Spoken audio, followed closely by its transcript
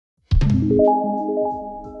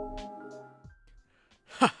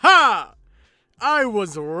Haha! I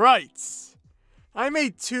was right! I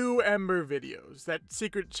made 2 EMBER videos, that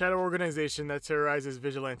secret shadow organization that terrorizes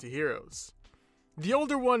vigilante heroes. The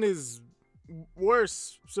older one is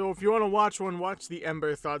worse, so if you want to watch one, watch the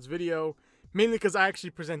EMBER Thoughts video, mainly because I actually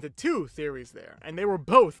presented 2 theories there, and they were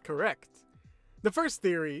both correct. The first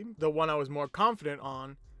theory, the one I was more confident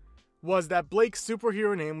on, was that Blake's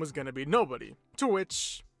superhero name was gonna be Nobody, to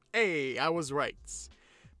which, hey, I was right.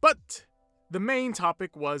 But the main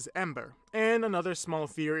topic was EMBER, and another small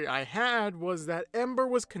theory I had was that EMBER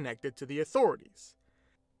was connected to the authorities.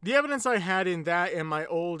 The evidence I had in that and my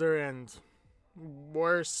older and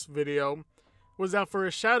worse video was that for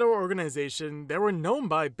a shadow organization, they were known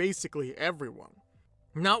by basically everyone.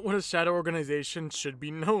 Not what a shadow organization should be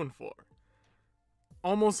known for.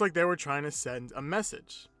 Almost like they were trying to send a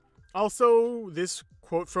message. Also, this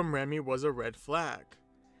quote from Remy was a red flag.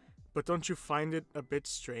 But don't you find it a bit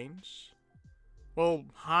strange? Well,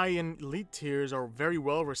 high and elite tiers are very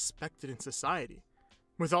well respected in society.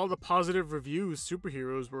 With all the positive reviews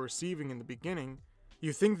superheroes were receiving in the beginning,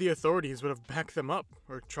 you'd think the authorities would have backed them up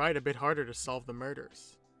or tried a bit harder to solve the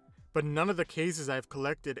murders. But none of the cases I've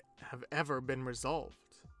collected have ever been resolved.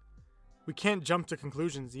 We can't jump to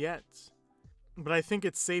conclusions yet, but I think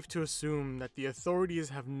it's safe to assume that the authorities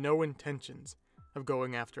have no intentions of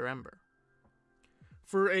going after EMBER.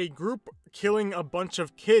 For a group killing a bunch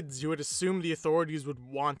of kids, you would assume the authorities would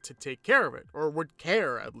want to take care of it, or would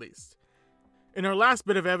care at least. And our last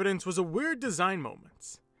bit of evidence was a weird design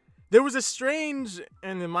moment. There was a strange,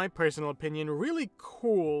 and in my personal opinion, really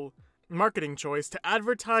cool marketing choice to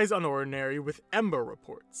advertise UnOrdinary with EMBER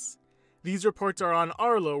reports. These reports are on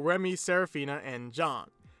Arlo, Remy, Serafina, and John.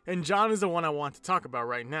 And John is the one I want to talk about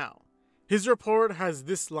right now. His report has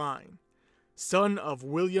this line: "Son of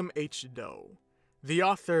William H. Doe. The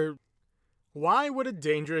author, why would a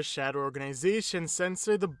dangerous shadow organization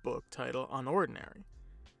censor the book title UnOrdinary?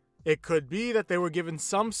 It could be that they were given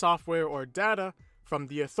some software or data from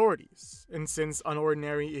the authorities, and since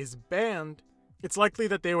UnOrdinary is banned, it's likely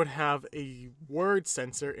that they would have a word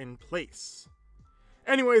censor in place."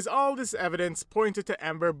 Anyways, all this evidence pointed to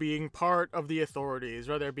EMBER being part of the authorities,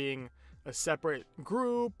 rather being a separate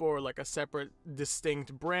group or like a separate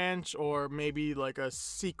distinct branch or maybe like a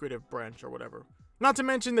secretive branch or whatever. Not to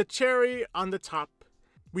mention the cherry on the top,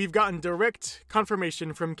 we've gotten direct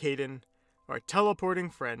confirmation from Caden, our teleporting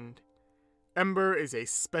friend. EMBER is a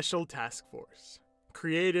special task force,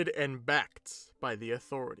 created and backed by the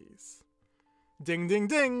authorities. Ding ding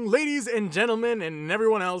ding, ladies and gentlemen and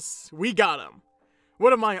everyone else, we got him.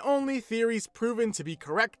 One of my only theories proven to be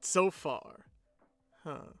correct so far.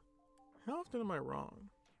 How often am I wrong?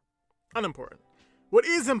 Unimportant. What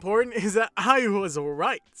is important is that I was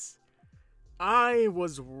right. I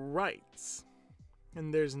was right.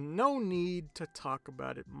 And there's no need to talk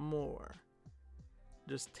about it more.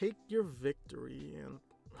 Just take your victory and...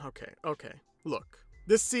 Okay. Look,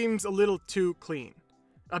 this seems a little too clean.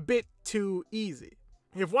 A bit too easy.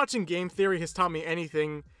 If watching game theory has taught me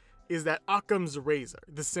anything, is that Occam's razor,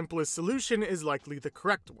 the simplest solution, is likely the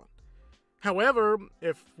correct one. However,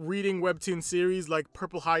 if reading webtoon series like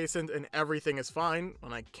Purple Hyacinth and Everything is Fine,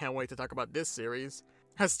 and I can't wait to talk about this series,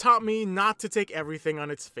 has taught me not to take everything on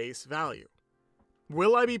its face value.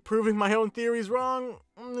 Will I be proving my own theories wrong?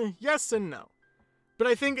 Yes and no. But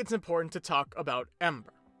I think it's important to talk about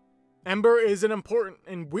EMBER. EMBER is an important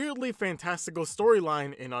and weirdly fantastical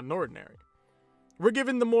storyline in UnOrdinary. We're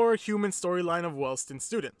given the more human storyline of Wellston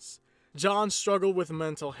students. John's struggle with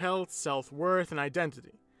mental health, self-worth, and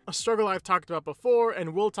identity. A struggle I've talked about before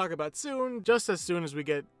and will talk about soon, just as soon as we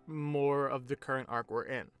get more of the current arc we're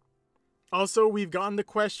in. Also, we've gotten the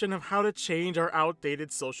question of how to change our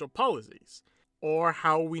outdated social policies, or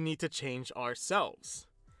how we need to change ourselves.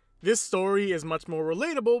 This story is much more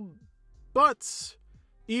relatable, but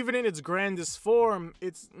even in its grandest form,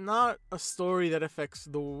 it's not a story that affects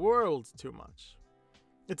the world too much.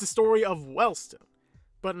 It's a story of Wellston,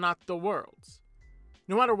 but not the world.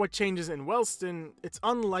 No matter what changes in Wellston, it's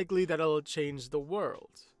unlikely that it'll change the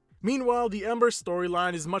world. Meanwhile, the EMBER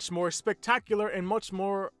storyline is much more spectacular and much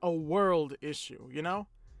more a world issue, you know?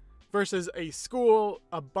 Versus a school,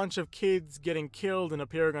 a bunch of kids getting killed and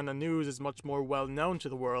appearing on the news is much more well known to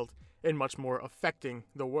the world and much more affecting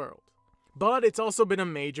the world. But it's also been a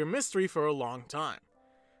major mystery for a long time.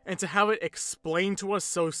 And to have it explained to us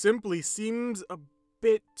so simply seems a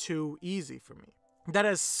bit too easy for me. That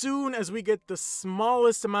as soon as we get the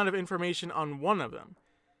smallest amount of information on one of them,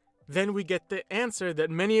 then we get the answer that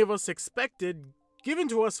many of us expected, given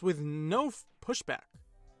to us with no pushback.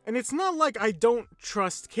 And it's not like I don't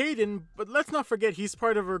trust Caden, but let's not forget he's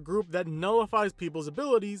part of a group that nullifies people's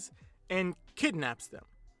abilities and kidnaps them.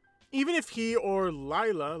 Even if he or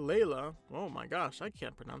Layla, oh my gosh, I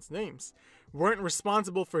can't pronounce names, weren't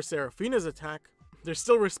responsible for Seraphina's attack, they're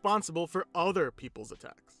still responsible for other people's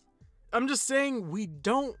attacks. I'm just saying we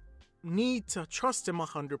don't need to trust him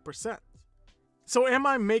 100%. So am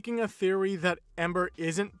I making a theory that Ember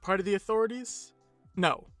isn't part of the authorities?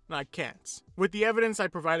 No, I can't. With the evidence I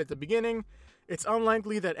provided at the beginning, it's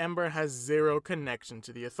unlikely that Ember has zero connection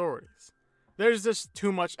to the authorities. There's just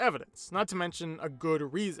too much evidence, not to mention a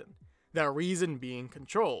good reason. That reason being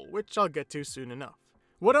control, which I'll get to soon enough.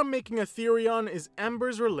 What I'm making a theory on is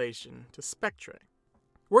Ember's relation to Spectre.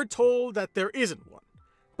 We're told that there isn't one,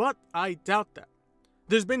 but I doubt that.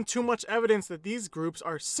 There's been too much evidence that these groups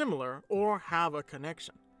are similar or have a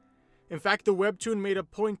connection. In fact, the webtoon made a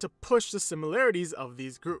point to push the similarities of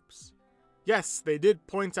these groups. Yes, they did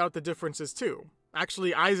point out the differences too.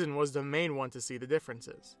 Actually, Aizen was the main one to see the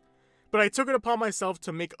differences. But I took it upon myself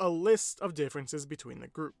to make a list of differences between the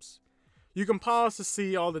groups. You can pause to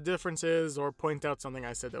see all the differences or point out something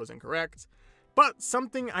I said that was incorrect, but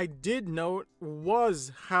something I did note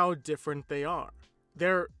was how different they are.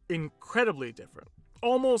 They're incredibly different,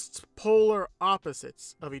 almost polar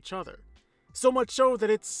opposites of each other, so much so that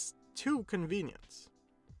it's too convenient.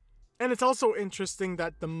 And it's also interesting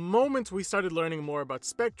that the moment we started learning more about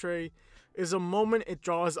Spectre is a moment it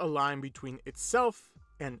draws a line between itself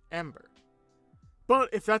and Ember. But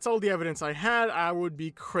if that's all the evidence I had, I would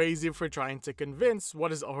be crazy for trying to convince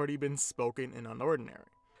what has already been spoken in UnOrdinary.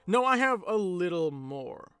 No, I have a little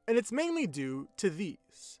more, and it's mainly due to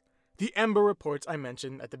these. The Ember reports I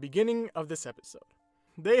mentioned at the beginning of this episode.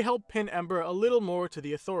 They help pin Ember a little more to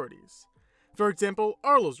the authorities. For example,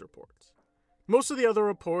 Arlo's report. Most of the other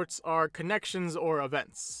reports are connections or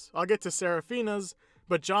events. I'll get to Seraphina's,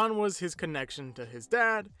 but John was his connection to his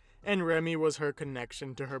dad, and Remy was her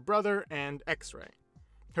connection to her brother and X-Ray,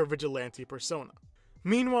 her vigilante persona.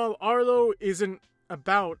 Meanwhile, Arlo isn't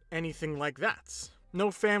about anything like that.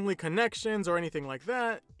 No family connections or anything like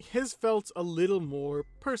that. His felt a little more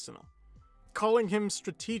personal, calling him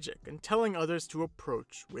strategic and telling others to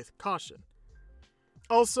approach with caution.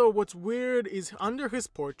 Also, what's weird is under his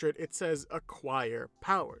portrait it says acquire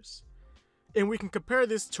powers, and we can compare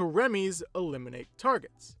this to Remy's eliminate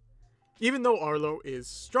targets, even though Arlo is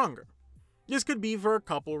stronger. This could be for a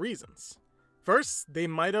couple reasons. First, they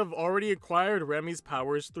might have already acquired Remy's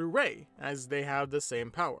powers through Ray, as they have the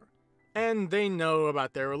same power, and they know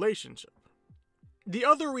about their relationship. The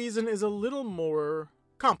other reason is a little more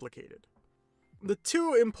complicated. The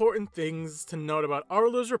two important things to note about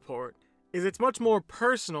Arlo's report is it's much more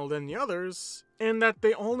personal than the others, in that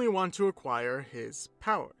they only want to acquire his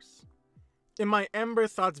powers. In my Ember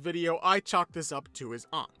Thoughts video, I chalked this up to his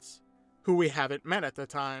aunt, who we haven't met at the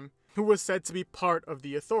time, who was said to be part of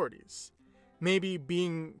the authorities, maybe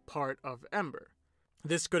being part of Ember.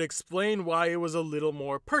 This could explain why it was a little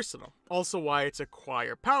more personal, also why it's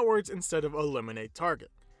acquire powers instead of eliminate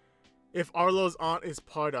target. If Arlo's aunt is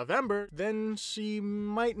part of Ember, then she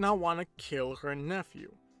might not want to kill her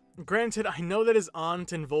nephew. Granted, I know that his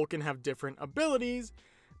aunt and Vulcan have different abilities,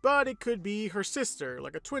 but it could be her sister,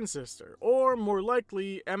 like a twin sister, or more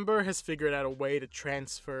likely, Ember has figured out a way to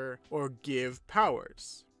transfer or give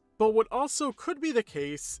powers. But what also could be the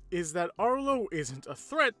case is that Arlo isn't a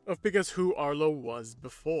threat because who Arlo was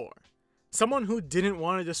before. Someone who didn't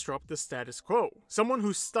want to disrupt the status quo. Someone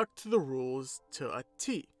who stuck to the rules to a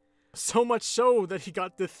T. So much so that he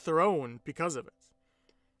got dethroned because of it.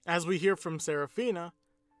 As we hear from Seraphina,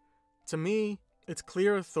 to me, it's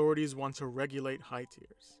clear authorities want to regulate high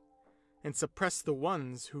tiers and suppress the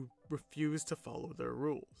ones who refuse to follow their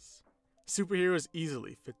rules. Superheroes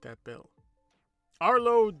easily fit that bill.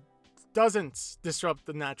 Arlo doesn't disrupt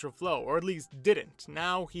the natural flow, or at least didn't.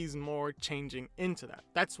 Now he's more changing into that.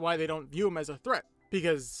 That's why they don't view him as a threat,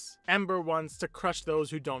 because Ember wants to crush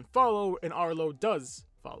those who don't follow, and Arlo does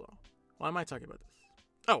follow. Why am I talking about this?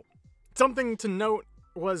 Oh, something to note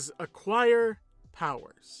was acquire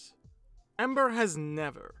powers. Ember has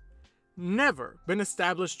never been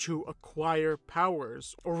established to acquire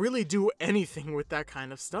powers or really do anything with that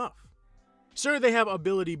kind of stuff. Sure, they have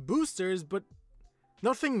ability boosters, but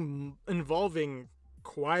nothing involving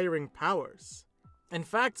acquiring powers. In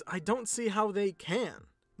fact, I don't see how they can.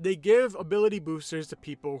 They give ability boosters to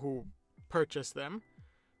people who purchase them,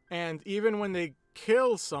 and even when they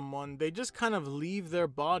kill someone, they just kind of leave their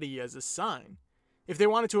body as a sign. If they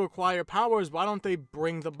wanted to acquire powers, why don't they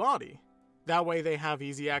bring the body? That way they have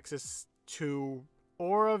easy access to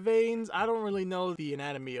aura veins. I don't really know the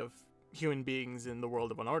anatomy of human beings in the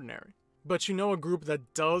world of UnOrdinary. But you know a group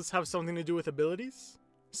that does have something to do with abilities?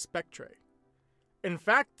 Spectre. In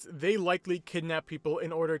fact, they likely kidnap people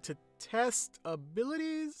in order to test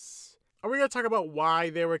abilities? Are we gonna talk about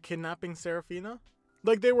why they were kidnapping Seraphina?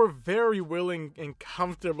 Like, they were very willing and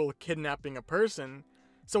comfortable kidnapping a person,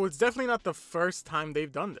 so it's definitely not the first time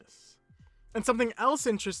they've done this. And something else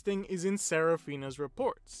interesting is in Seraphina's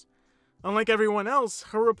reports. Unlike everyone else,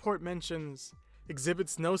 her report mentions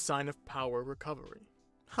exhibits no sign of power recovery.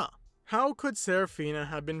 How could Seraphina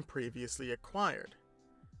have been previously acquired?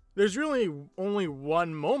 There's really only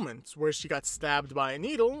one moment where she got stabbed by a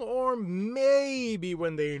needle, or maybe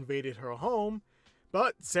when they invaded her home,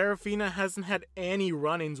 but Seraphina hasn't had any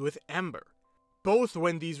run-ins with EMBER, both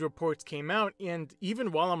when these reports came out and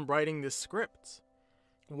even while I'm writing this script.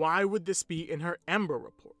 Why would this be in her EMBER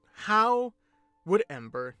report? How would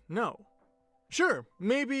EMBER know? Sure,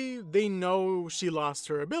 maybe they know she lost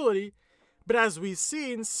her ability, but as we've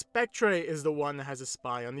seen, Spectre is the one that has a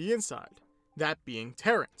spy on the inside. That being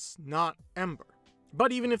Terrence, not EMBER.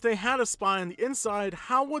 But even if they had a spy on the inside,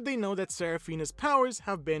 how would they know that Seraphina's powers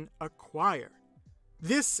have been acquired?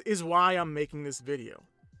 This is why I'm making this video.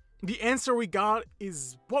 The answer we got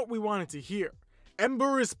is what we wanted to hear.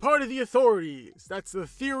 EMBER is part of the authorities. That's the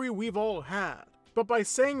theory we've all had. But by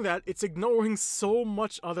saying that, it's ignoring so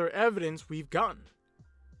much other evidence we've gotten.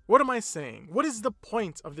 What am I saying? What is the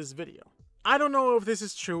point of this video? I don't know if this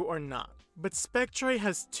is true or not, but Spectre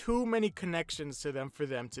has too many connections to them for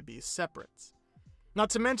them to be separate. Not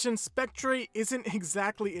to mention, Spectre isn't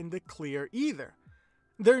exactly in the clear either.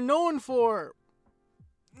 They're known for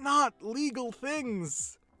not legal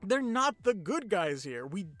things. They're not the good guys here.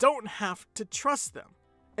 We don't have to trust them.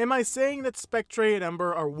 Am I saying that Spectre and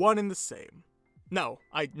EMBER are one and the same? No.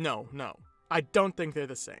 I don't think they're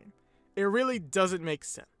the same. It really doesn't make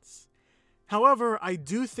sense. However, I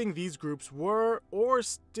do think these groups were, or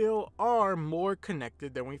still are, more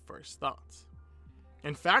connected than we first thought.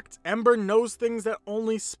 In fact, EMBER knows things that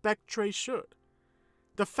only Spectre should.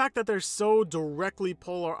 The fact that they're so directly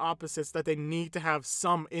polar opposites that they need to have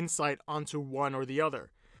some insight onto one or the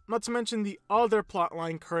other. Not to mention the other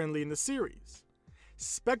plotline currently in the series.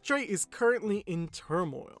 Spectre is currently in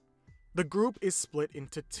turmoil. The group is split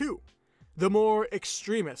into two. The more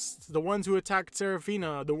extremists, the ones who attacked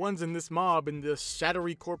Seraphina, the ones in this mob, and the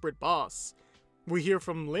shadowy corporate boss. We hear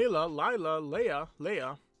from Leia.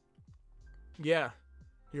 Yeah,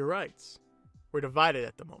 you're right. We're divided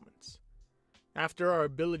at the moment. After our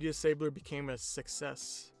ability disabler became a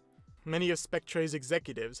success, many of Spectre's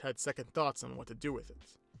executives had second thoughts on what to do with it.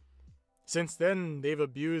 Since then, they've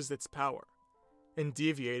abused its power and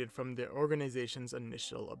deviated from the organization's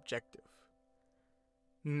initial objective.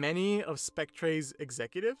 Many of Spectre's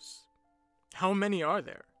executives? How many are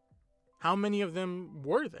there? How many of them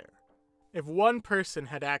were there? If one person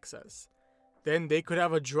had access, then they could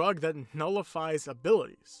have a drug that nullifies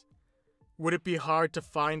abilities. Would it be hard to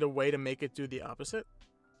find a way to make it do the opposite?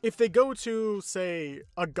 If they go to, say,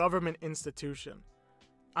 a government institution,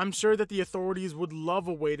 I'm sure that the authorities would love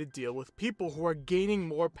a way to deal with people who are gaining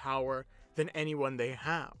more power than anyone they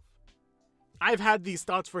have. I've had these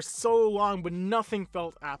thoughts for so long, but nothing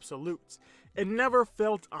felt absolute. It never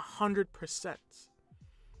felt 100%.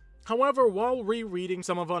 However, while rereading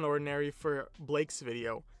some of UnOrdinary for Blake's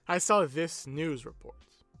video, I saw this news report.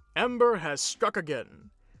 EMBER has struck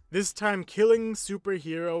again, this time killing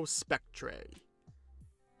superhero Spectre.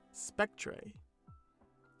 Spectre?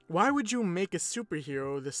 Why would you make a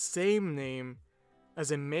superhero the same name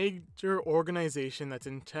as a major organization that's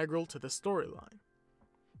integral to the storyline?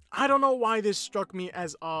 I don't know why this struck me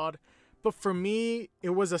as odd, but for me, it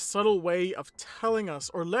was a subtle way of telling us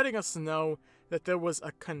or letting us know that there was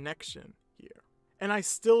a connection here. And I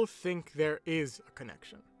still think there is a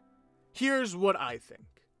connection. Here's what I think.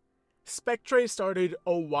 Spectre started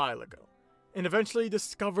a while ago, and eventually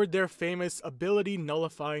discovered their famous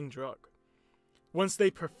ability-nullifying drug. Once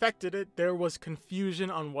they perfected it, there was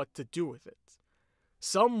confusion on what to do with it.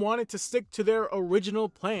 Some wanted to stick to their original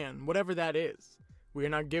plan, whatever that is. We are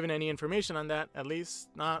not given any information on that, at least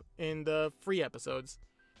not in the free episodes.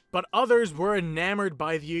 But others were enamored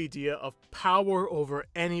by the idea of power over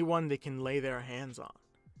anyone they can lay their hands on.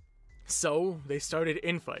 So they started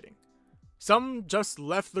infighting. Some just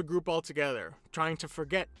left the group altogether, trying to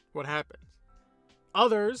forget what happened.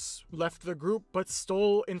 Others left the group but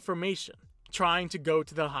stole information, trying to go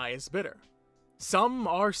to the highest bidder. Some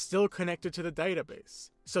are still connected to the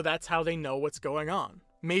database, so that's how they know what's going on.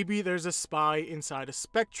 Maybe there's a spy inside a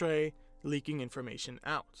Spectre leaking information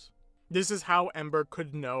out. This is how EMBER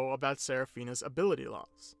could know about Seraphina's ability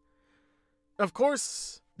loss. Of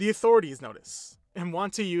course, the authorities notice, and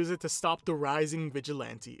want to use it to stop the rising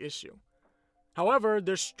vigilante issue. However,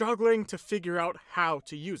 they're struggling to figure out how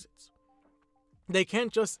to use it. They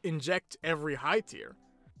can't just inject every high tier,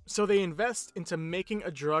 so they invest into making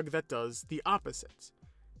a drug that does the opposite,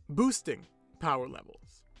 boosting power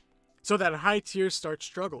levels, so that high tiers start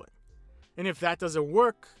struggling. And if that doesn't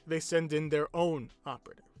work, they send in their own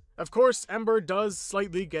operative. Of course, EMBER does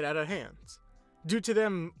slightly get out of hand, due to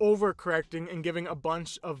them overcorrecting and giving a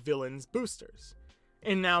bunch of villains boosters,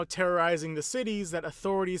 and now terrorizing the cities that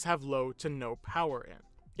authorities have low to no power in.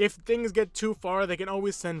 If things get too far, they can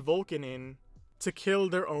always send Vulcan in to kill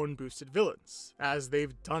their own boosted villains, as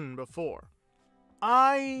they've done before.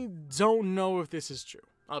 I don't know if this is true,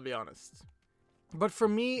 I'll be honest. But for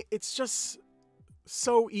me, it's just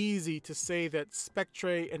so easy to say that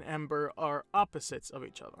Spectre and EMBER are opposites of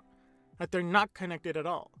each other, that they're not connected at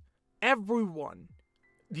all. Everyone,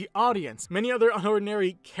 the audience, many other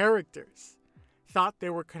UnOrdinary characters, thought they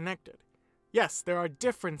were connected. Yes, there are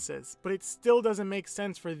differences, but it still doesn't make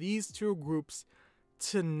sense for these two groups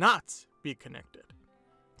to not be connected.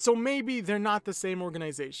 So maybe they're not the same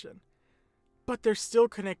organization, but they're still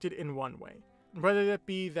connected in one way. Whether that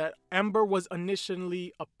be that EMBER was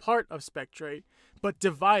initially a part of Spectre, but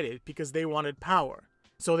divided because they wanted power.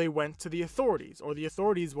 So they went to the authorities, or the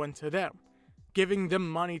authorities went to them, giving them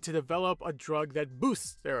money to develop a drug that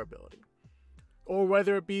boosts their ability. Or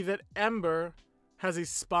whether it be that EMBER has a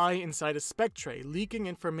spy inside of Spectre, leaking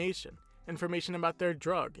information about their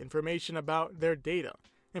drug, information about their data,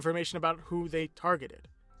 information about who they targeted.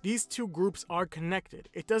 These two groups are connected.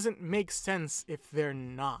 It doesn't make sense if they're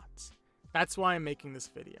not. That's why I'm making this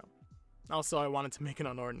video. Also, I wanted to make an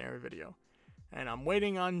UnOrdinary video, and I'm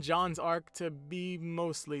waiting on John's arc to be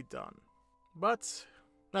mostly done. But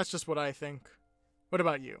that's just what I think. What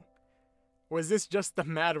about you? Was this just the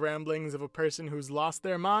mad ramblings of a person who's lost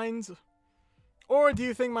their minds? Or do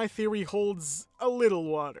you think my theory holds a little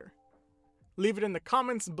water? Leave it in the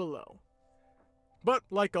comments below. But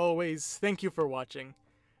like always, thank you for watching,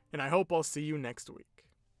 and I hope I'll see you next week.